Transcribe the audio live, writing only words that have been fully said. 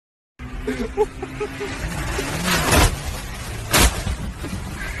Hi,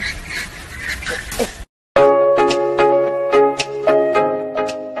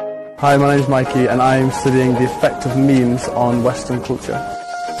 my name is Mikey and I am studying the effect of memes on Western culture.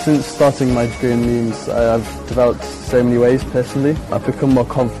 Since starting my degree in memes, I've developed so many ways personally. I've become more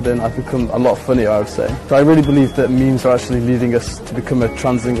confident, I've become a lot funnier, I would say. So I really believe that memes are actually leading us to become a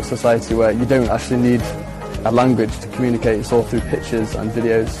translingual society where you don't actually need a language to communicate, it's all through pictures and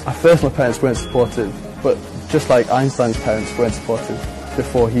videos. At first my parents weren't supportive, but just like Einstein's parents weren't supportive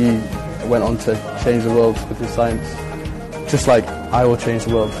before he went on to change the world with his science. Just like I will change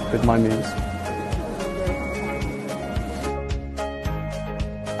the world with my memes.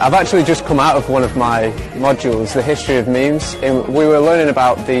 I've actually just come out of one of my modules, the history of memes. We were learning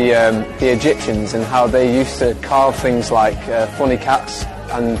about the Egyptians and how they used to carve things like funny cats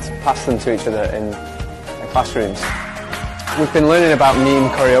and pass them to each other in classrooms. We've been learning about meme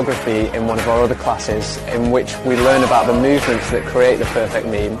choreography in one of our other classes, in which we learn about the movements that create the perfect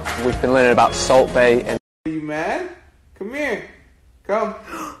meme. We've been learning about Salt Bae and... Are you mad? Come here. Come.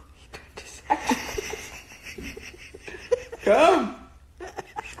 Come.